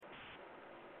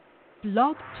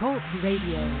Blog Talk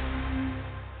Radio.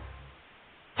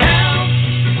 Help!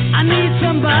 I need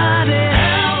somebody.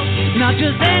 Help! Not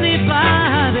just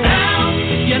anybody. Help!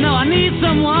 You know I need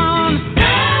someone.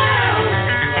 Help!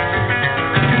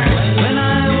 When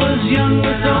I was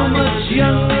younger, so much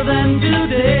younger than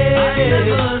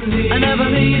today, I never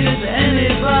needed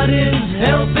anybody's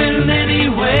help in any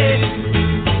way.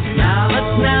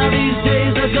 Now these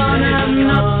days are gone, I'm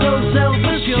not so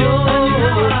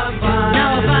self-assured.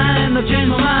 Now I find I've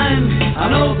changed my mind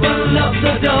and opened up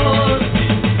the doors.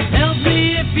 Help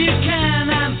me if you can,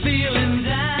 I'm feeling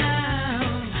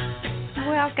down.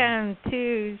 Welcome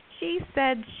to She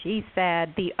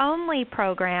Said, the only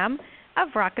program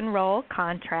of rock and roll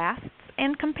contrasts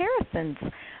and comparisons.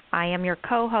 I am your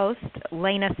co-host,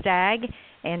 Lena Stagg,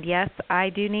 and yes, I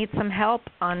do need some help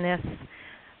on this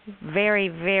very,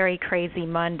 very crazy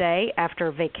Monday after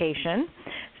vacation.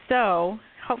 So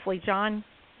hopefully John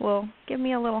will give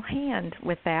me a little hand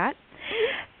with that.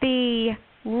 The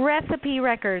Recipe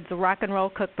Records Rock and Roll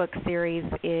Cookbook Series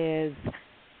is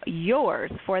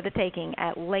yours for the taking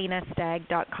at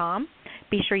lenastagg.com.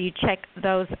 Be sure you check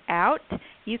those out.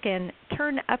 You can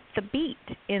turn up the beat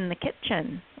in the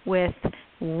kitchen with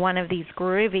one of these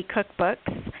groovy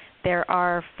cookbooks. There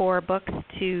are 4 books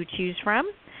to choose from.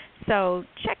 So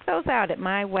check those out at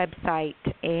my website,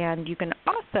 and you can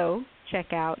also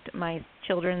check out my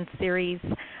children's series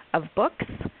of books,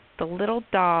 the Little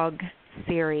Dog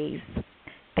series.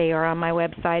 They are on my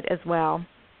website as well.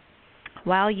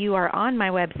 While you are on my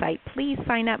website, please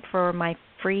sign up for my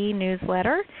free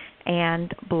newsletter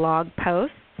and blog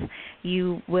posts.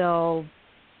 You will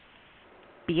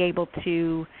be able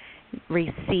to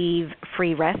receive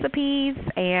free recipes,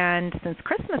 and since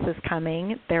Christmas is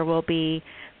coming, there will be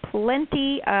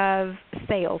plenty of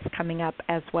sales coming up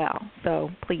as well. So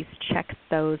please check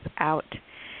those out.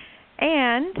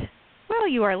 And while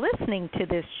you are listening to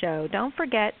this show, don't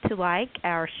forget to like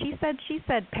our She Said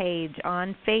page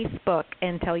on Facebook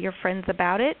and tell your friends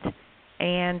about it.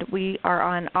 And we are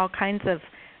on all kinds of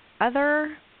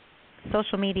other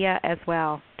social media as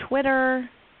well. Twitter,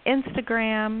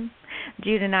 Instagram.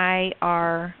 Jude and I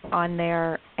are on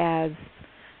there as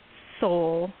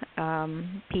sole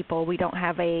people. We don't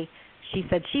have a She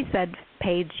Said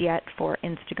page yet for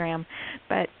Instagram,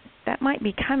 but that might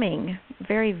be coming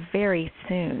very, very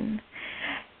soon.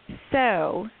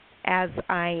 So, as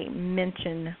I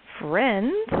mention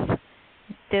friends,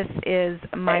 this is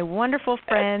my wonderful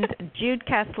friend Jude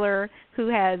Kessler, who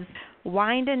has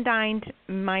wined and dined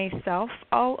myself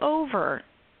all over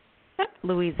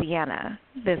Louisiana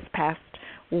this past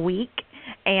week,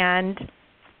 and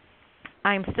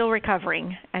I'm still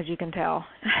recovering, as you can tell.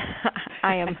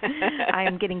 I am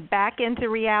getting back into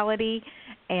reality,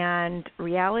 and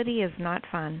reality is not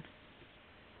fun.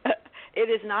 It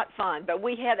is not fun, but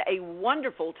we had a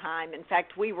wonderful time. In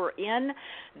fact, we were in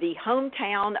the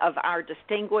hometown of our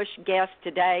distinguished guest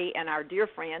today and our dear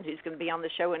friend who's going to be on the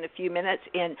show in a few minutes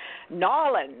in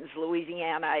Nolens,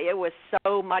 Louisiana. It was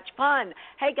so much fun.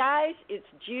 Hey, guys, it's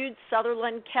Jude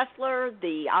Sutherland Kessler,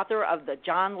 the author of the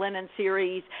John Lennon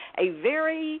series, a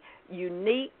very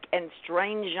unique and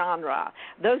strange genre.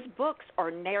 Those books are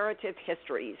narrative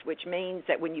histories, which means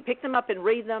that when you pick them up and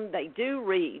read them, they do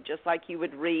read just like you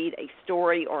would read a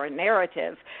story or a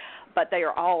narrative, but they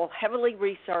are all heavily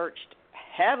researched,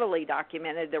 heavily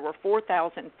documented. There were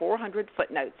 4,400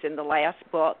 footnotes in the last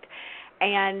book,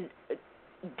 and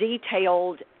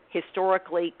detailed,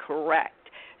 historically correct.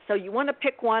 So you want to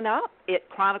pick one up. It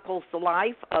chronicles the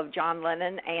life of John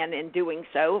Lennon, and in doing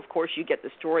so, of course, you get the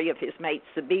story of his mates,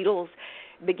 the Beatles.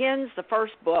 The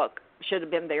first book, should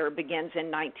have been there, begins in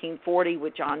 1940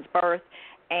 with John's birth,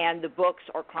 and the books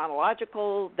are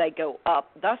chronological. They go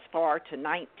up thus far to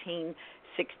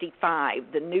 1965.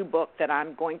 The new book that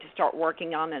I'm going to start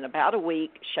working on in about a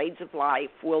week, Shades of Life,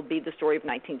 will be the story of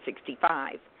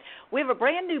 1965. We have a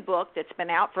brand new book that's been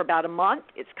out for about a month.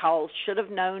 It's called Should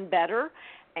Have Known Better.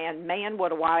 And man,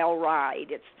 what a wild ride.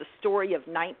 It's the story of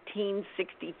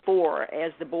 1964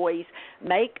 as the boys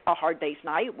make A Hard Day's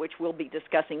Night, which we'll be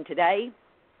discussing today.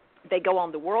 They go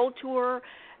on the world tour,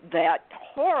 that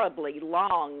horribly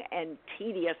long and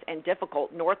tedious and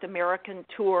difficult North American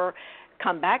tour,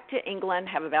 come back to England,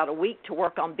 have about a week to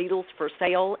work on Beatles for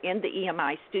Sale in the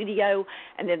EMI studio,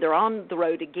 and then they're on the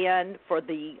road again for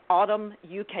the autumn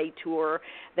UK tour.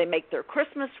 They make their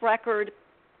Christmas record,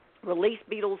 release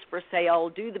Beatles for Sale,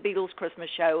 do the Beatles Christmas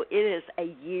show. It is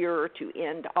a year to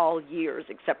end all years,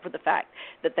 except for the fact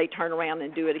that they turn around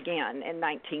and do it again in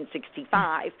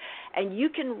 1965. And you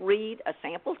can read a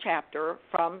sample chapter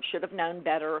from Should Have Known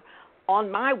Better on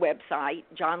my website,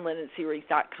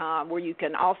 johnlennonseries.com, where you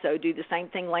can also do the same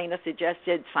thing Lena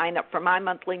suggested, sign up for my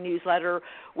monthly newsletter,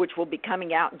 which will be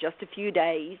coming out in just a few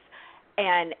days.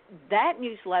 And that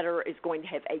newsletter is going to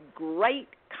have a great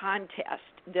contest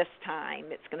this time.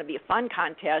 It's going to be a fun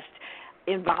contest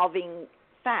involving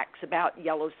facts about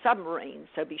yellow submarines.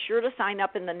 So be sure to sign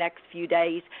up in the next few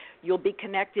days. You'll be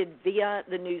connected via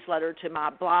the newsletter to my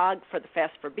blog for the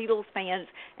Fest for Beatles fans.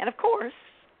 And, of course,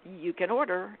 you can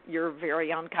order your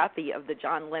very own copy of the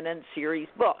John Lennon series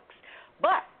books.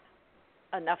 But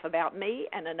enough about me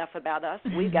and enough about us.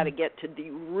 We've got to get to the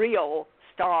real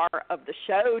star of the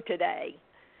show today.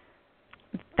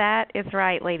 That is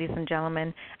right, ladies and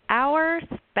gentlemen. Our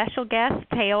special guest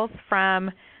hails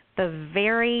from the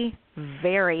very,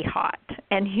 very hot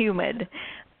and humid,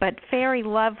 but very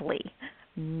lovely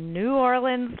New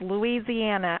Orleans,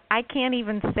 Louisiana. I can't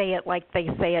even say it like they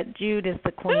say it. Jude is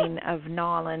the queen of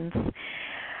Nolans.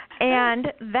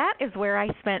 And that is where I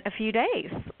spent a few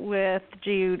days with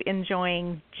Jude,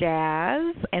 enjoying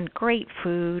jazz and great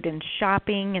food and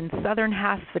shopping and Southern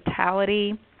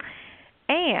hospitality.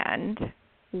 And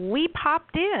we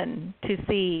popped in to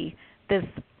see this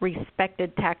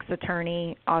respected tax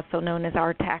attorney, also known as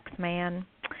our tax man.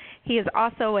 He is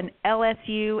also an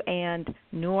LSU and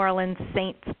New Orleans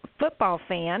Saints football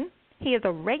fan. He is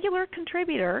a regular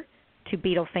contributor to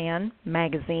Beatle Fan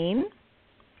magazine.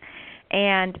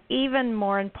 And even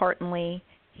more importantly,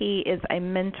 he is a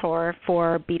mentor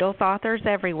for Beatles authors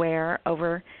everywhere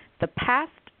over the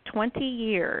past 20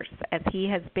 years, as he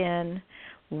has been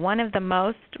one of the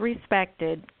most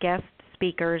respected guest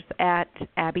speakers at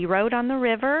Abbey Road on the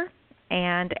River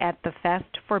and at the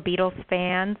Fest for Beatles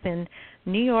fans in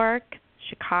New York,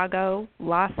 Chicago,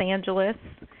 Los Angeles,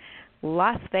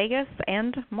 Las Vegas,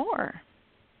 and more.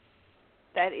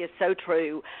 That is so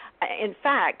true. In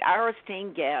fact, our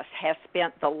esteemed guest has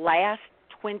spent the last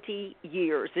 20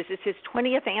 years, this is his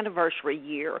 20th anniversary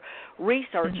year,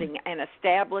 researching and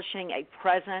establishing a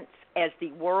presence as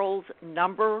the world's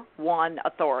 #1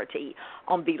 authority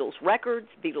on Beatles records,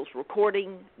 Beatles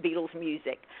recording, Beatles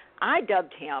music. I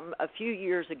dubbed him a few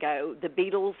years ago the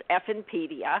Beatles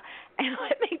Effenpedia, and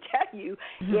let me tell you,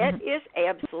 it is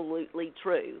absolutely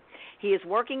true. He is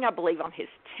working, I believe, on his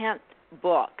 10th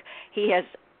book. He has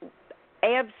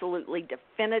absolutely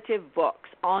definitive books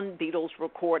on Beatles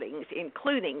recordings,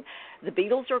 including The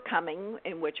Beatles Are Coming,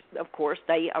 in which, of course,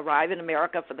 they arrive in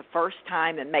America for the first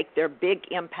time and make their big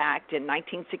impact in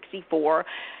 1964.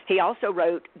 He also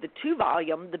wrote the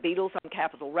 2-volume The Beatles on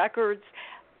Capitol Records,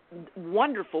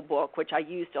 wonderful book, which I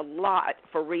used a lot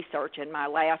for research in my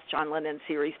last John Lennon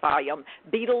series volume,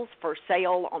 Beatles for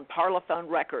Sale on Parlophone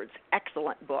Records.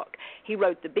 Excellent book. He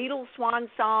wrote the Beatles Swan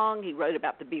Song. He wrote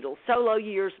about the Beatles solo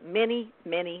years, many,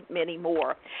 many, many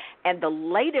more. And the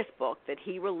latest book that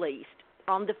he released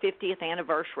on the 50th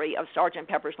anniversary of Sgt.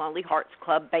 Pepper's Lonely Hearts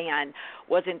Club Band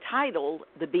was entitled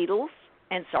The Beatles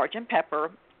and Sgt.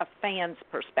 Pepper, A Fan's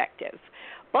Perspective.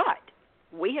 But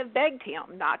we have begged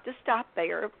him not to stop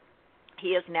there.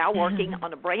 He is now working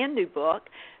on a brand new book,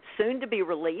 soon to be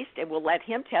released, and we'll let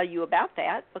him tell you about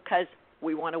that because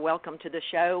we want to welcome to the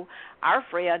show our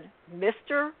friend,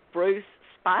 Mr. Bruce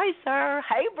Spizer.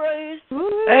 Hey, Bruce.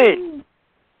 Hey,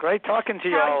 great talking to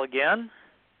you all again.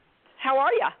 How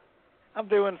are you? I'm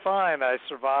doing fine. I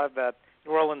survived that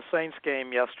New Orleans Saints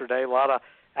game yesterday. A lot of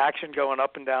action going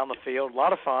up and down the field, a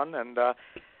lot of fun, and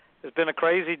it's been a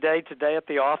crazy day today at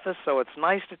the office, so it's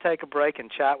nice to take a break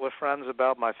and chat with friends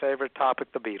about my favorite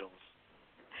topic, the Beatles.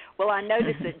 Well, I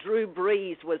noticed that Drew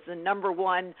Brees was the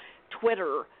 #1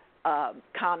 Twitter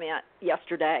comment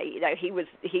yesterday.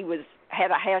 He had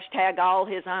a hashtag all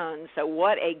his own. So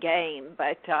what a game!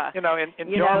 But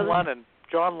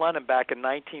John Lennon back in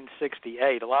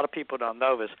 1968. A lot of people don't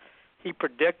know this. He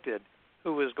predicted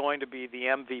who was going to be the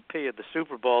MVP of the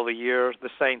Super Bowl the year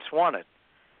the Saints won it.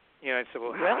 You know, I said,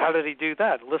 well, how did he do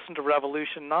that? Listen to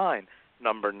Revolution 9.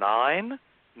 Number 9,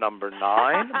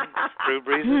 Drew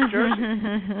Brees'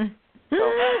 jersey.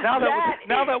 So now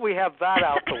that we have that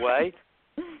out the way,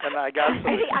 and I got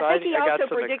some exciting. I think he also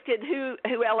predicted who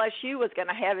LSU was going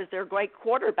to have as their great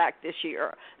quarterback this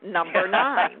year, number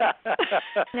 9.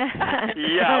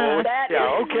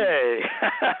 Okay.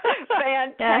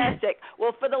 Fantastic.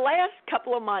 Well, for the last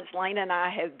couple of months, Lena and I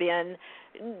have been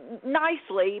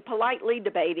politely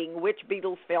debating which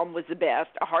Beatles film was the best,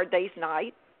 A Hard Day's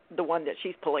Night, the one that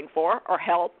she's pulling for, or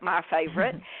Help, my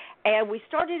favorite. And we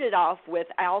started it off with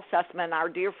Al Sussman, our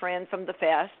dear friend from the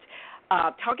Fest,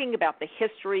 talking about the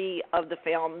history of the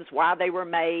films, why they were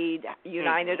made,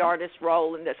 United Artists'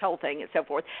 role in this whole thing, and so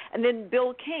forth. And then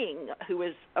Bill King, who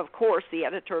is, of course, the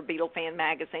editor of Beatle Fan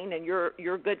Magazine, and your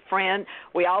good friend.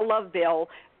 We all love Bill.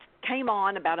 Came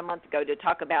on about a month ago to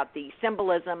talk about the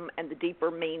symbolism and the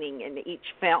deeper meaning in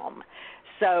each film.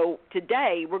 So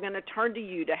today we're going to turn to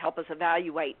you to help us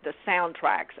evaluate the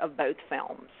soundtracks of both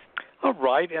films. All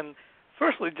right, and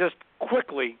firstly, just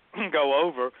quickly go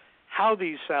over how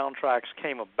these soundtracks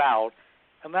came about,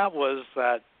 and that was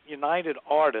that United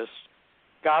Artists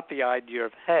got the idea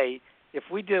of, hey, if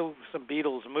we do some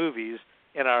Beatles movies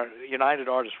in our United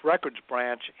Artists Records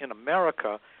branch in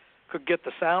America, could get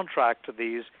the soundtrack to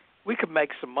these, we could make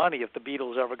some money if the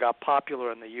Beatles ever got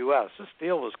popular in the U.S. This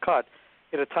deal was cut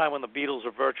at a time when the Beatles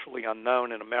are virtually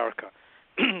unknown in America.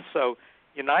 So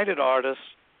United Artists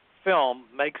Film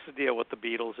makes a deal with the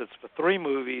Beatles. It's for 3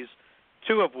 movies,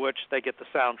 2 of which they get the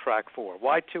soundtrack for.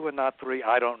 Why 2 and not 3,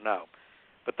 I don't know.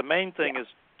 But the main thing is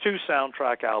 2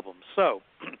 soundtrack albums. So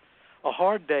A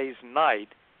Hard Day's Night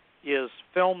is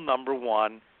film number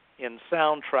 1 in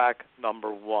soundtrack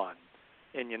number 1.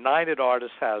 And United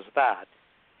Artists has that.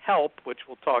 Help, which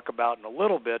we'll talk about in a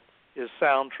little bit, is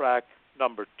soundtrack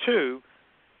number 2,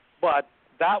 but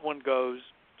that one goes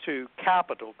to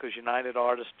Capitol because United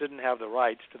Artists didn't have the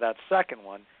rights to that second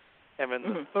one. And then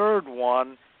the third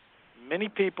one, many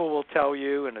people will tell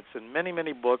you, and it's in many,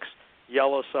 many books,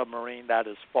 Yellow Submarine, that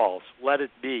is false. Let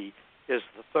It Be is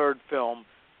the third film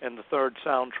and the third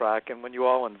soundtrack, and when you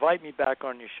all invite me back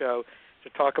on your show to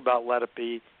talk about Let It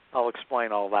Be, I'll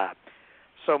explain all that.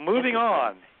 So moving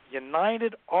on,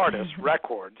 United Artists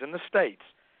Records in the States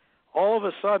all of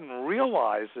a sudden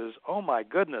realizes, oh my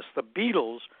goodness, the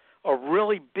Beatles are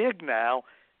really big now,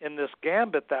 and this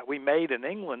gambit that we made in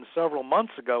England several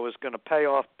months ago is going to pay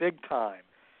off big time.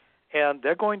 And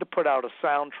they're going to put out a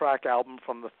soundtrack album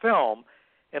from the film,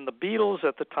 and the Beatles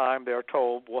at the time, they're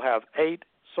told, will have 8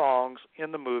 songs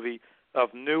in the movie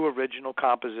of new original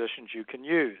compositions you can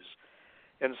use.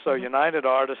 And so United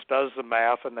Artists does the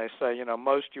math, and they say, you know,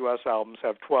 most U.S. albums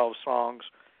have 12 songs.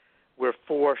 We're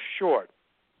 4 short.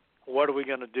 What are we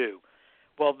going to do?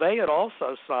 Well, they had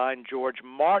also signed George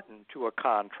Martin to a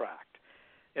contract.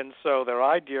 And so their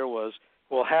idea was,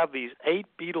 we'll have these 8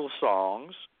 Beatles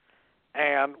songs,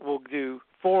 and we'll do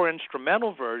 4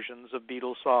 instrumental versions of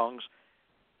Beatles songs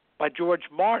by George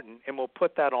Martin, and we'll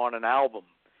put that on an album.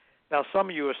 Now, some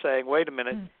of you are saying, wait a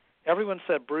minute, everyone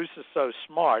said Bruce is so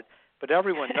smart, but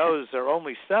everyone knows there are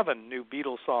only 7 new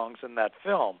Beatles songs in that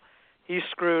film. He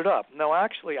screwed up. No,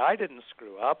 actually, I didn't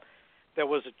screw up. There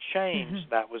was a change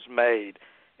that was made,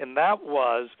 and that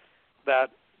was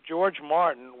that George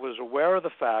Martin was aware of the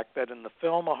fact that in the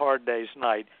film A Hard Day's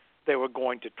Night, they were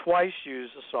going to twice use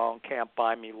the song Can't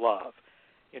Buy Me Love.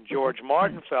 And George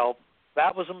Martin felt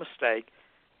that was a mistake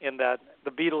in that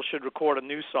the Beatles should record a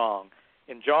new song.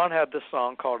 And John had this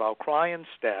song called I'll Cry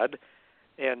Instead,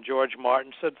 and George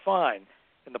Martin said, fine.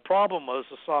 And the problem was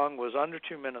the song was under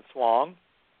 2 minutes long,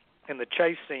 and the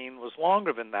chase scene was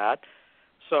longer than that.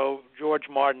 So George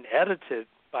Martin edited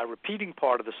by repeating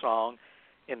part of the song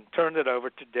and turned it over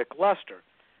to Dick Lester,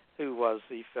 who was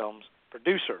the film's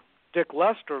producer. Dick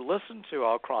Lester listened to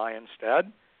I'll Cry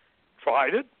Instead,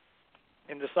 tried it,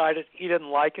 and decided he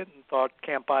didn't like it and thought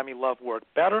Can't Buy Me Love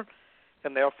worked better,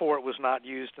 and therefore it was not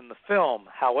used in the film.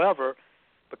 However,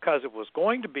 because it was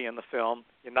going to be in the film,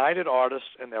 United Artists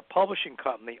and their publishing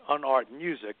company, Unart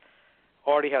Music,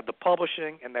 already had the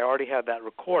publishing and they already had that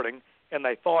recording, and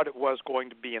they thought it was going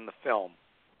to be in the film.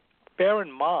 Bear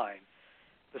in mind,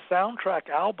 the soundtrack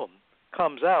album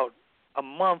comes out a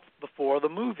month before the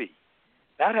movie.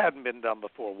 That hadn't been done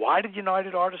before. Why did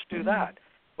United Artists do that?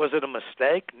 Was it a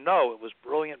mistake? No, it was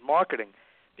brilliant marketing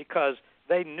because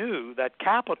they knew that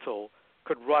Capitol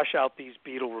could rush out these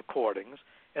Beatle recordings,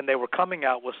 and they were coming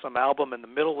out with some album in the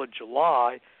middle of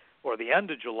July or the end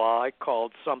of July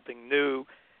called Something New,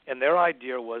 and their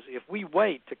idea was if we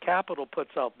wait till Capitol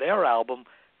puts out their album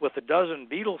with a dozen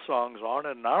Beatles songs on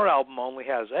it and our album only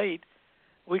has 8,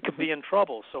 we could be in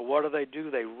trouble. So what do?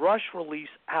 They rush release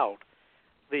out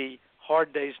the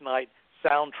Hard Day's Night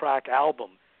soundtrack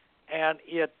album, and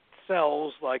it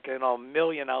sells like a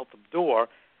million out the door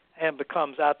and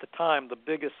becomes at the time the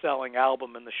biggest selling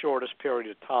album in the shortest period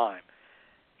of time.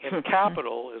 And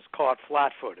Capitol is caught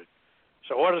flat-footed.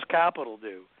 So what does Capitol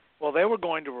do? Well, they were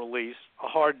going to release A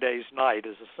Hard Day's Night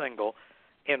as a single,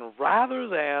 and rather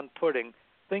than putting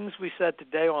Things We Said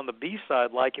Today on the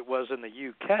B-side like it was in the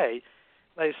UK,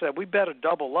 they said, we better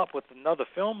double up with another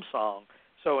film song.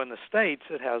 So in the States,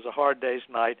 it has A Hard Day's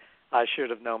Night, I Should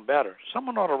Have Known Better.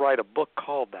 Someone ought to write a book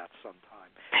called that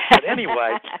sometime. But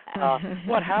anyway,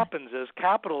 what happens is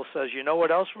Capitol says, you know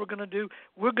what else we're going to do?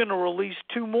 We're going to release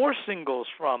 2 more singles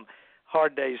from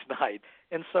Hard Day's Night.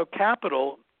 And so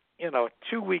Capitol, in a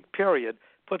 2-week period,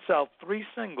 puts out 3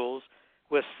 singles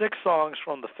with 6 songs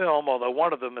from the film, although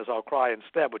one of them is I'll Cry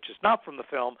Instead, which is not from the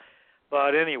film.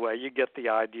 But anyway, you get the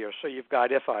idea. So you've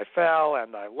got If I Fell,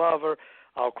 And I Love Her,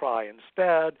 I'll Cry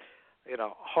Instead,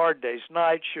 Hard Day's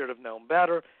Night, Should Have Known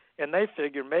Better. And they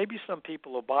figure maybe some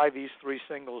people will buy these 3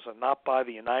 singles and not buy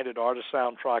the United Artists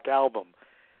soundtrack album.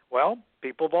 Well,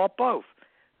 people bought both.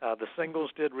 The singles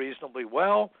did reasonably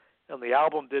well, and the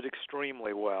album did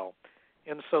extremely well.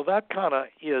 And so that kind of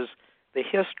is the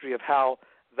history of how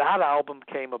that album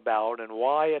came about and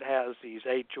why it has these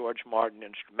 8 George Martin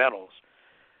instrumentals.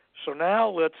 So now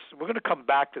we're going to come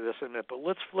back to this in a minute, but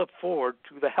let's flip forward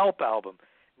to the Help album.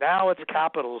 Now it's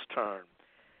Capitol's turn.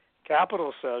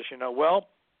 Capitol says, well,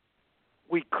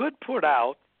 we could put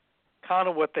out kind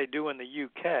of what they do in the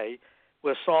UK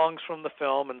with songs from the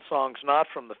film and songs not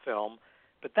from the film,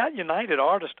 but that United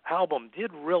Artists album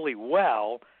did really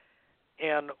well,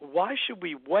 and why should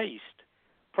we waste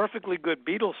perfectly good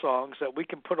Beatles songs that we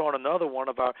can put on another one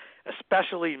of our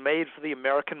especially made for the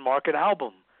American market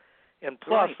album? And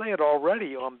plus, They had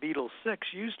already on Beatles 6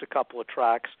 used a couple of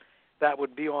tracks that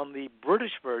would be on the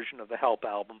British version of the Help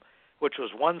album, which was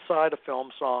one side of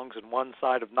film songs and one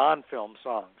side of non-film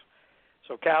songs.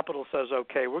 So Capitol says,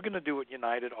 okay, we're going to do what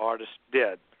United Artists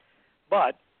did.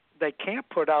 But they can't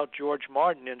put out George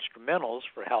Martin instrumentals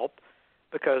for Help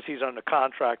because he's under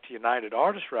contract to United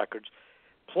Artists Records.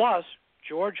 Plus,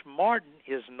 George Martin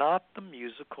is not the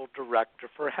musical director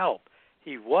for Help.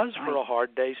 He was for A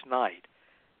Hard Day's Night.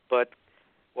 But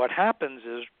what happens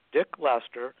is Dick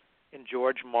Lester and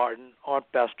George Martin aren't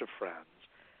best of friends.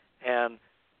 And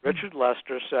Richard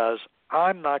Lester says,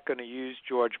 I'm not going to use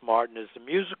George Martin as the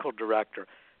musical director.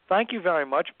 Thank you very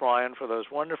much, Brian, for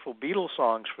those wonderful Beatles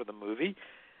songs for the movie,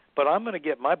 but I'm going to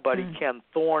get my buddy Ken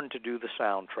Thorne to do the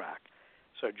soundtrack.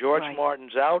 So George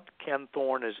Martin's out, Ken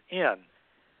Thorne is in.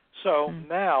 So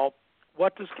now,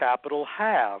 what does Capitol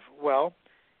have? Well,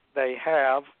 they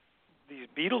have these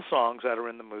Beatles songs that are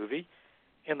in the movie,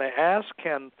 and they ask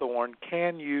Ken Thorne,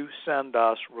 can you send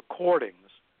us recordings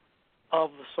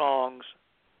of the songs,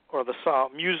 or the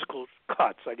musical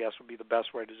cuts, I guess would be the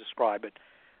best way to describe it,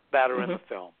 that are in the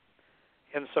film.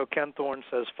 And so Ken Thorne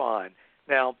says, fine.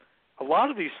 Now, a lot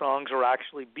of these songs are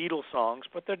actually Beatles songs,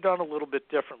 but they're done a little bit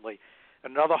differently.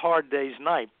 Another Hard Day's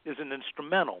Night is an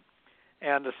instrumental,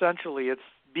 and essentially it's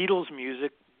Beatles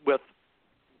music with,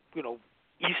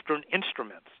 Eastern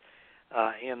instruments.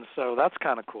 And so that's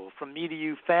kind of cool. From Me to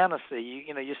You, Fantasy,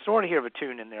 you sort of hear a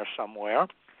tune in there somewhere.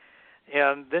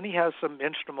 And then he has some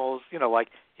instrumentals, like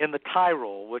In the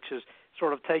Tyrol, which is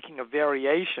sort of taking a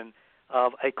variation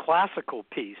of a classical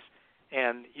piece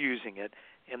and using it.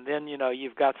 And then,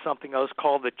 you've got something else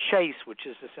called The Chase, which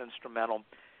is this instrumental.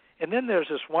 And then there's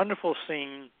this wonderful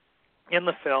scene in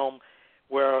the film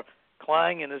where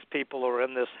Klang and his people are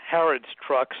in this Harrods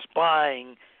truck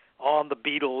spying on the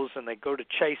Beatles, and they go to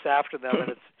chase after them, and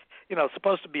it's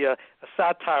supposed to be a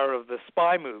satire of the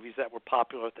spy movies that were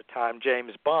popular at the time,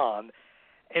 James Bond,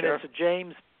 and It's a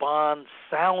James Bond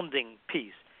sounding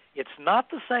piece. It's not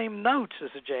the same notes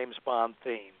as a James Bond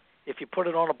theme. If you put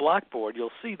it on a blackboard, you'll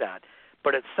see that,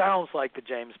 but it sounds like the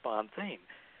James Bond theme.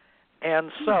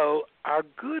 And so our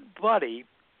good buddy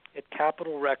at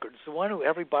Capitol Records, the one who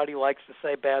everybody likes to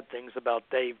say bad things about,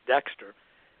 Dave Dexter,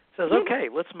 says, okay,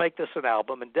 let's make this an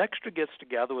album. And Dexter gets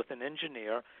together with an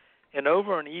engineer, and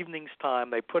over an evening's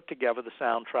time, they put together the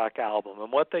soundtrack album.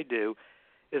 And what they do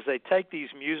is they take these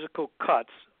musical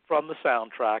cuts from the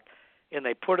soundtrack, and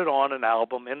they put it on an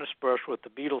album interspersed with the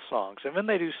Beatles songs. And then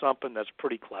they do something that's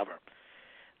pretty clever.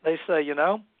 They say,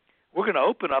 we're going to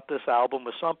open up this album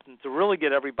with something to really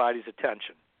get everybody's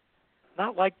attention.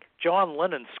 Not like John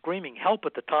Lennon screaming help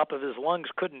at the top of his lungs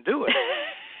couldn't do it.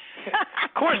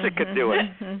 Of course it could do it.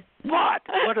 But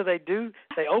what do?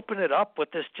 They open it up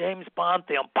with this James Bond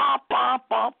theme. Bum, bum,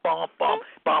 bum, bum, bum,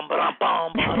 bum, bum,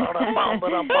 bum, bum,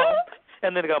 bum, bum,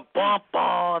 and then they go bum,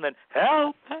 bum, and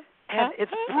help. And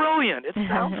it's brilliant. It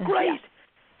sounds great.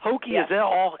 Hokey as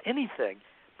anything,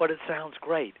 but it sounds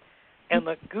great. And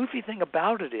the goofy thing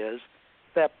about it is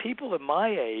that people at my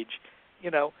age,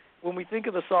 when we think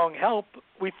of the song Help,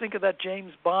 we think of that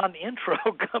James Bond intro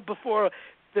before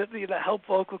the Help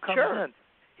vocal comes in.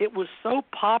 It was so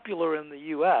popular in the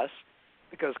U.S.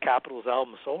 because Capitol's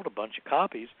album sold a bunch of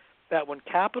copies that when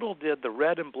Capitol did the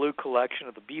Red and Blue collection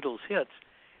of the Beatles hits,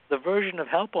 the version of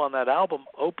Help on that album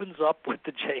opens up with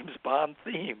the James Bond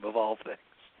theme, of all things.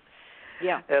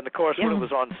 Yeah. And, of course, when it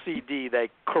was on CD, they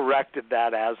corrected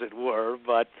that, as it were.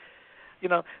 But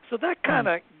So that kind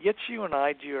of gets you an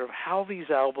idea of how these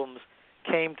albums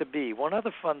came to be. One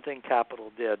other fun thing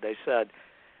Capitol did, they said,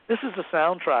 this is a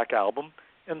soundtrack album,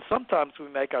 and sometimes we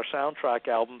make our soundtrack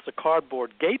albums a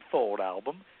cardboard gatefold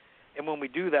album, and when we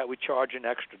do that, we charge an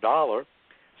extra $1.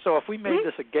 So if we made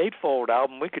this a gatefold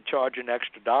album, we could charge an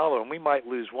extra $1, and we might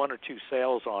lose 1 or 2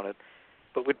 sales on it,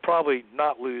 but we'd probably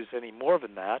not lose any more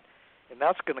than that, and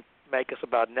that's going to make us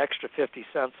about an extra 50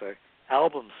 cents an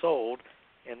album sold,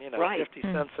 and 50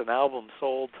 cents an album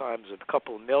sold times a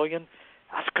couple of million,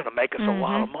 that's going to make us a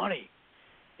lot of money.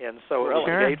 And so it was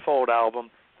a gatefold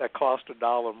album that cost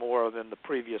 $1 more than the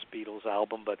previous Beatles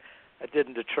album, but it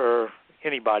didn't deter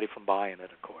anybody from buying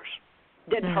it, of course.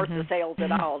 Didn't hurt the sales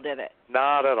at all, did it?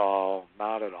 Not at all.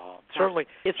 Not at all. Certainly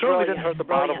didn't hurt the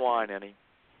bottom line any.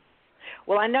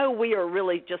 Well, I know we are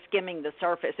really just skimming the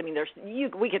surface. I mean,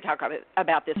 we could talk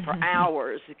about this for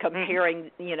hours,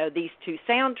 comparing, these two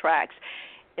soundtracks.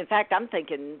 In fact, I'm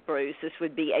thinking, Bruce, this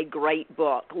would be a great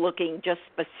book, looking just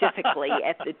specifically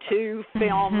at the two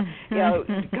film,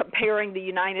 comparing the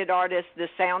United Artists, the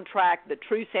soundtrack, the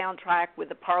true soundtrack with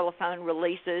the Parlophone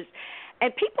releases.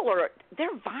 And people they're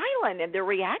violent in their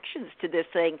reactions to this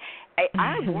thing.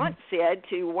 I once said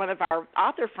to one of our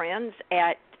author friends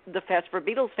at the Fest for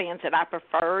Beatles fans that I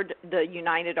preferred the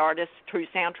United Artists true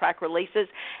soundtrack releases,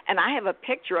 and I have a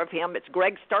picture of him. It's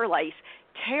Greg Sterlace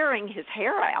tearing his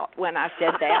hair out when I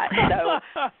said that.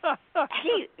 So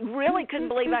he really couldn't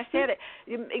believe I said it.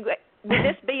 Would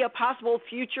this be a possible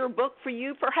future book for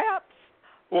you, perhaps?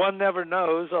 One never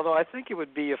knows, although I think it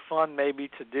would be fun maybe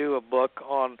to do a book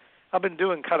on, I've been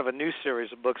doing kind of a new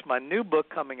series of books. My new book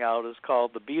coming out is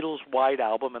called The Beatles' White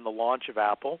Album and the Launch of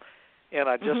Apple. And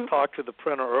I just talked to the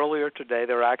printer earlier today.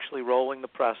 They're actually rolling the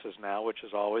presses now, which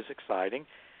is always exciting.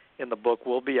 And the book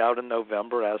will be out in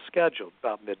November as scheduled,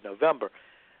 about mid-November.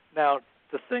 Now,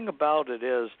 the thing about it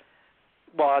is,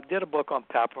 while I did a book on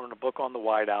Pepper and a book on the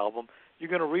White Album, you're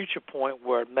going to reach a point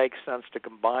where it makes sense to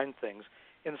combine things.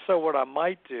 And so what I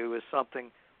might do is something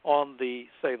on the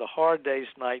Hard Day's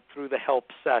Night through the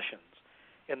Help sessions.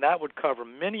 And that would cover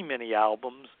many, many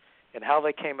albums and how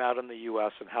they came out in the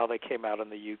U.S. and how they came out in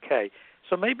the U.K.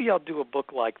 So maybe I'll do a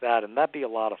book like that, and that'd be a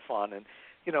lot of fun. And,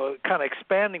 kind of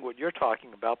expanding what you're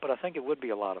talking about, but I think it would be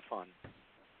a lot of fun.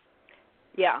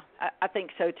 Yeah, I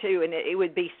think so, too. And it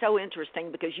would be so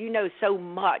interesting because you know so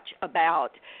much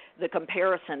about the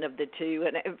comparison of the two.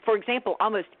 And, for example,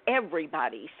 almost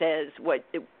everybody says what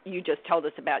you just told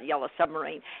us about Yellow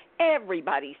Submarine.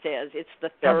 Everybody says it's the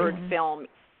third film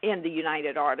in the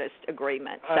United Artists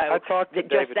agreement. So I talked to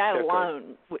David Picker.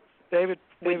 Alone David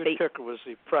Picker was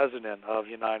the president of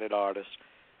United Artists,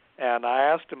 and I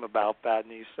asked him about that,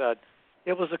 and he said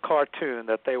it was a cartoon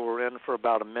that they were in for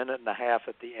about a minute and a half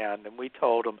at the end, and we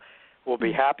told him we'll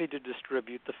be happy to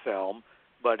distribute the film,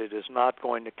 but it is not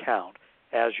going to count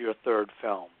as your third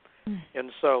film.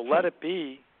 And so let it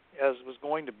be, as it was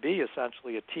going to be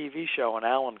essentially a TV show, and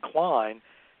Alan Klein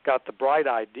got the bright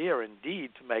idea, indeed,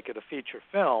 to make it a feature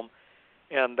film,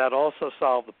 and that also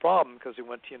solved the problem because he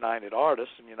went to United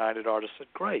Artists, and United Artists said,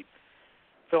 great,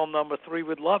 film number 3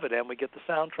 would love it, and we get the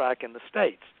soundtrack in the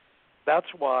States. That's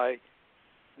why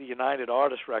the United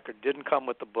Artists record didn't come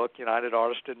with the book. United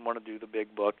Artists didn't want to do the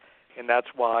big book, and that's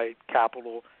why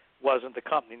Capitol wasn't the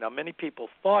company. Now, many people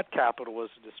thought Capitol was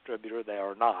a distributor. They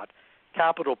are not.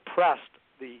 Capitol pressed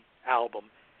the album,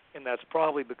 and that's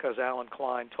probably because Alan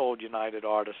Klein told United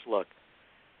Artists, look,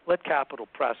 let Capitol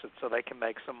press it so they can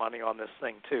make some money on this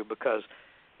thing too, because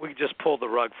we just pulled the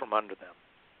rug from under them.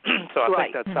 So I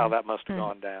think that's how that must have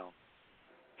gone down.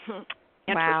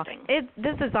 Wow.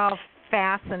 This is all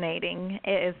fascinating.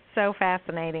 It is so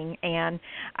fascinating, and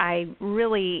I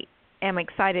really am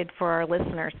excited for our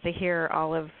listeners to hear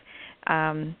all of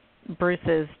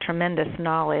Bruce's tremendous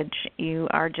knowledge. You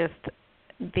are just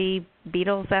the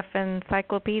Beatles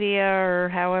encyclopedia, or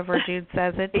however Jude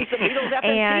says it. He's the Beatles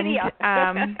encyclopedia.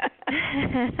 And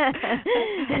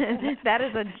that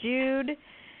is a Jude.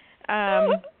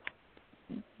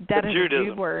 That is Judaism. a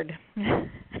Jude word.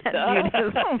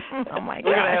 Judaism. Oh my God.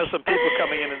 We're going to have some people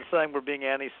coming in and saying we're being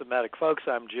anti-Semitic. Folks,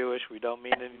 I'm Jewish. We don't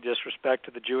mean any disrespect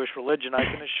to the Jewish religion, I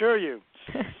can assure you.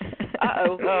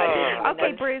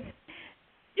 Okay, Bruce.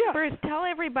 Yeah. Bruce, tell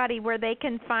everybody where they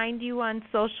can find you on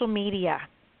social media.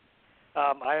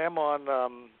 I am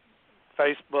on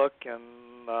Facebook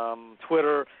and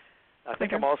Twitter. I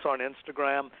think I'm also on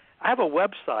Instagram. I have a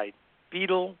website,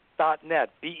 Beatle.net,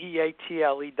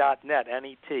 Beatle.net,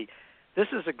 N-E-T. This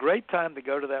is a great time to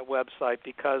go to that website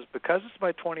because it's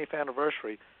my 20th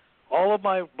anniversary, all of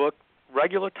my book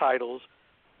regular titles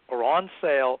are on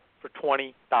sale for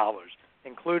 $20,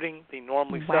 including the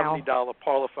normally $70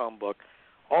 Parlophone book.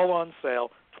 all on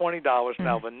sale, $20.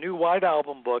 Now, the new White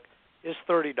Album book is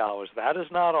 $30. That is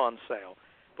not on sale.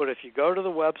 But if you go to the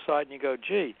website and you go,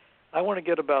 gee, I want to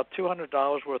get about $200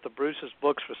 worth of Bruce's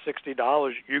books for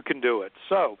 $60, you can do it.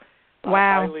 So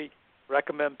wow. I highly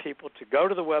recommend people to go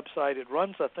to the website. It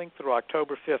runs, I think, through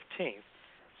October 15th.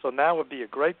 So now would be a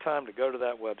great time to go to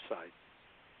that website.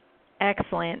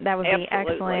 Excellent. That would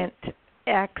Absolutely. be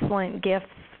excellent gifts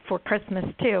for Christmas,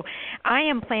 too. I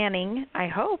am planning, I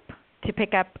hope, to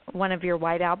pick up one of your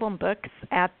White Album books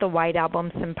at the White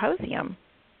Album Symposium.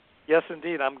 Yes,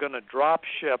 indeed. I'm going to drop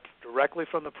ship directly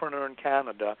from the printer in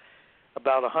Canada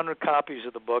about 100 copies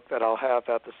of the book that I'll have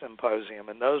at the symposium,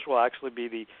 and those will actually be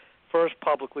the first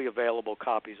publicly available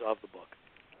copies of the book.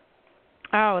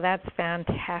 Oh, that's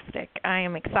fantastic. I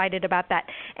am excited about that.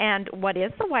 And what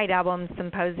is the White Album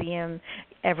Symposium,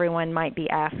 everyone might be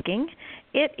asking?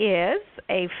 It is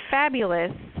a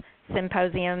fabulous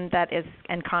symposium that is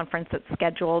and conference that's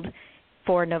scheduled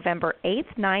for November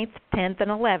 8th, 9th, 10th,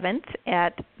 and 11th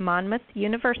at Monmouth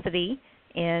University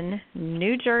in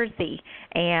New Jersey.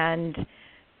 And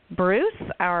Bruce,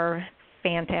 our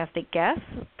fantastic guest,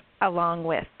 along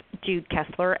with Jude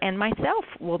Kessler and myself,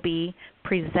 will be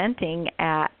presenting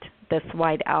at this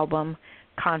White Album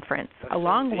conference,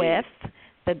 along with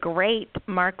the great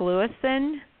Mark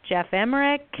Lewison, Jeff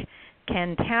Emmerich,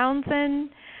 Ken Townsend,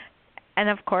 and,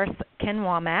 of course, Ken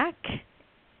Womack,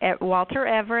 Walter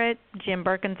Everett, Jim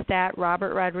Birkenstadt,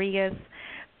 Robert Rodriguez,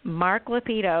 Mark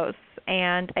Lapidus,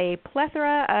 and a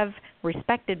plethora of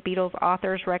respected Beatles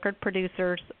authors, record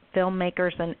producers,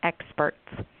 filmmakers, and experts.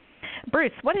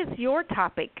 Bruce, what is your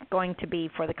topic going to be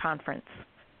for the conference?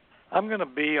 I'm going to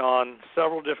be on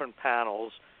several different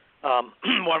panels,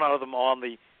 one of them on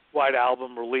the White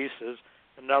Album releases,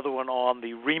 another one on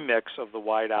the remix of the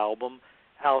White Album.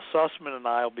 Al Sussman and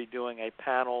I will be doing a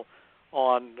panel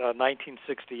on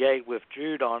 1968 with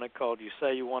Jude on it called You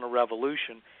Say You Want a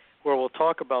Revolution, where we'll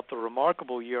talk about the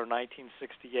remarkable year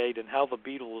 1968 and how the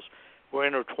Beatles were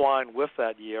intertwined with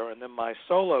that year. And then my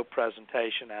solo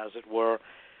presentation, as it were,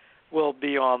 will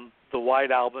be on the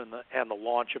White Album and the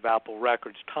launch of Apple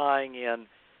Records, tying in,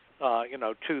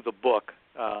 to the book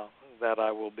that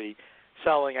I will be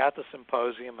selling at the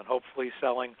symposium and hopefully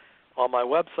selling on my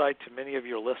website to many of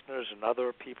your listeners and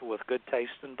other people with good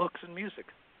taste in books and music.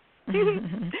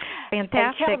 Fantastic. And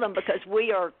tell them, because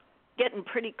we are getting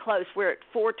pretty close. We're at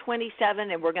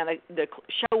 4:27, and the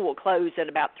show will close in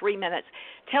about 3 minutes.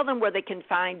 Tell them where they can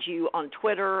find you on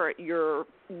Twitter, your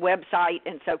website,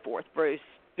 and so forth, Bruce.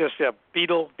 Yes, yeah,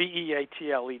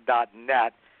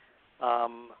 Beatle.net,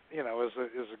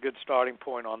 is a good starting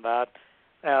point on that.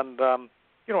 And, and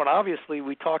obviously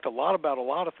we talked a lot about a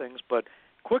lot of things, but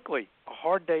quickly, A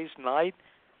Hard Day's Night,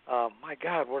 my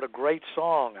God, what a great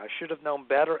song. I Should Have Known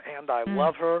Better, and I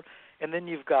Love Her. And then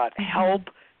you've got Help,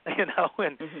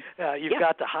 and you've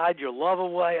got To Hide Your Love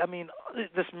Away. I mean,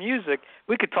 this music,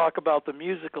 we could talk about the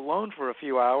music alone for a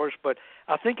few hours, but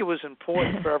I think it was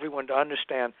important for everyone to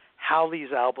understand how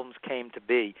these albums came to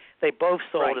be. They both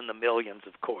sold in the millions,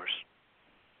 of course.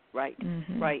 Right,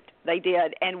 right. They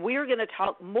did. And we're going to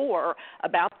talk more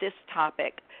about this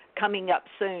topic coming up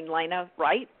soon, Lena,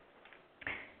 right?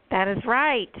 That is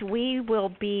right. We will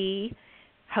be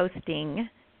hosting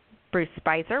Bruce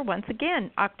Spizer once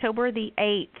again, October the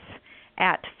 8th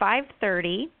at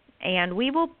 5:30, and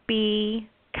we will be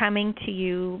coming to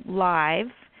you live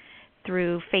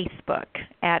through Facebook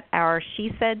at our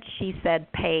She Said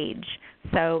page.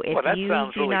 So if you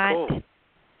do really not, cool.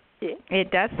 It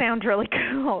does sound really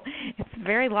cool. It's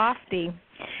very lofty.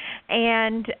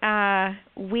 And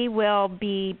we will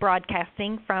be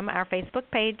broadcasting from our Facebook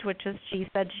page, which is She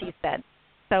Said.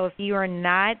 So if you have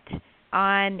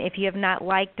not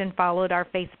liked and followed our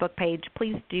Facebook page,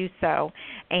 please do so,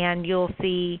 and you'll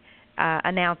see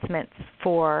announcements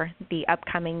for the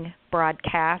upcoming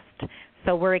broadcast.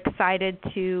 So we're excited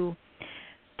to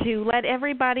let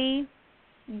everybody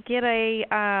get a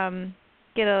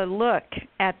look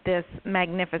at this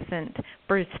magnificent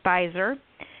Bruce Spizer,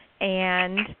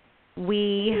 and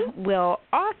we will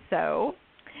also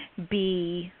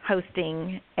be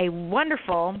hosting a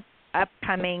wonderful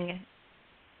upcoming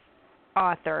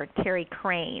author, Terry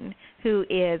Crane, who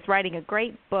is writing a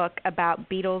great book about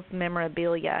Beatles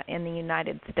memorabilia in the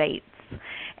United States.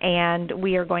 And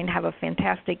we are going to have a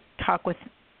fantastic talk with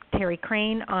Terry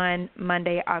Crane on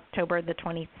Monday, October the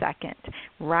 22nd,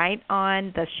 right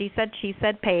on the She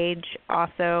Said page,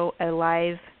 also a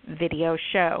live video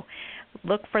show.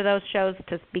 Look for those shows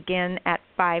to begin at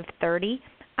 5:30.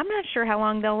 I'm not sure how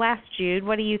long they'll last, Jude.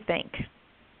 What do you think?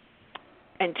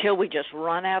 Until we just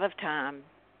run out of time.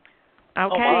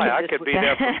 Okay. Oh my, I could be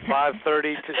there from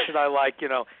 5:30 to, should I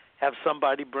have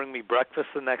somebody bring me breakfast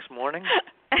the next morning?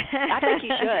 I think you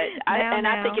should.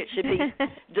 I think it should be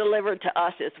delivered to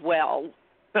us as well.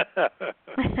 Sounds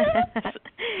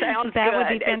that good. would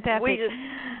be fantastic.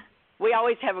 We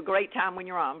always have a great time when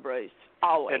you're on, Bruce.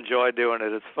 Always. Enjoy doing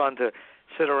it. It's fun to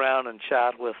sit around and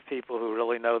chat with people who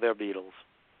really know their Beatles.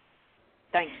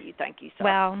 Thank you so.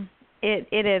 Well, it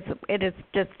is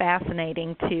just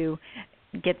fascinating to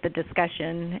get the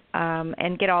discussion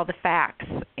and get all the facts.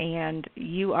 And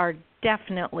you are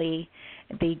definitely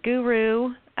the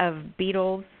guru of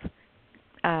Beatles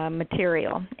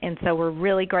material. And so we're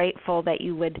really grateful that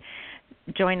you would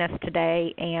join us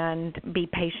today and be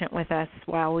patient with us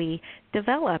while we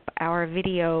develop our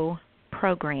video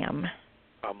program.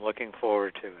 I'm looking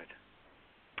forward to it.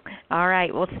 All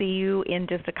right, we'll see you in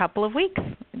just a couple of weeks.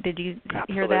 Did you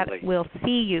hear that? We'll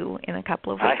see you in a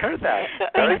couple of weeks. I heard that.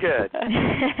 Very good.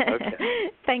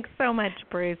 Okay. Thanks so much,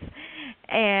 Bruce.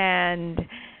 And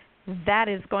that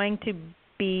is going to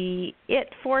be it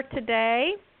for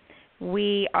today.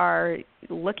 We are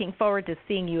looking forward to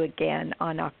seeing you again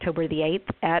on October the 8th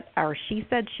at our She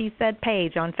Said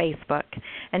page on Facebook.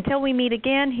 Until we meet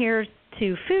again, here's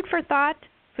to Food for Thought,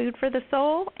 Food for the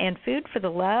Soul, and Food for the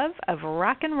Love of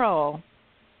Rock and Roll.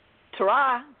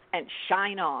 Ta-ra, and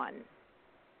shine on.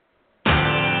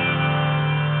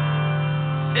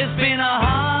 It's been a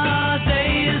hard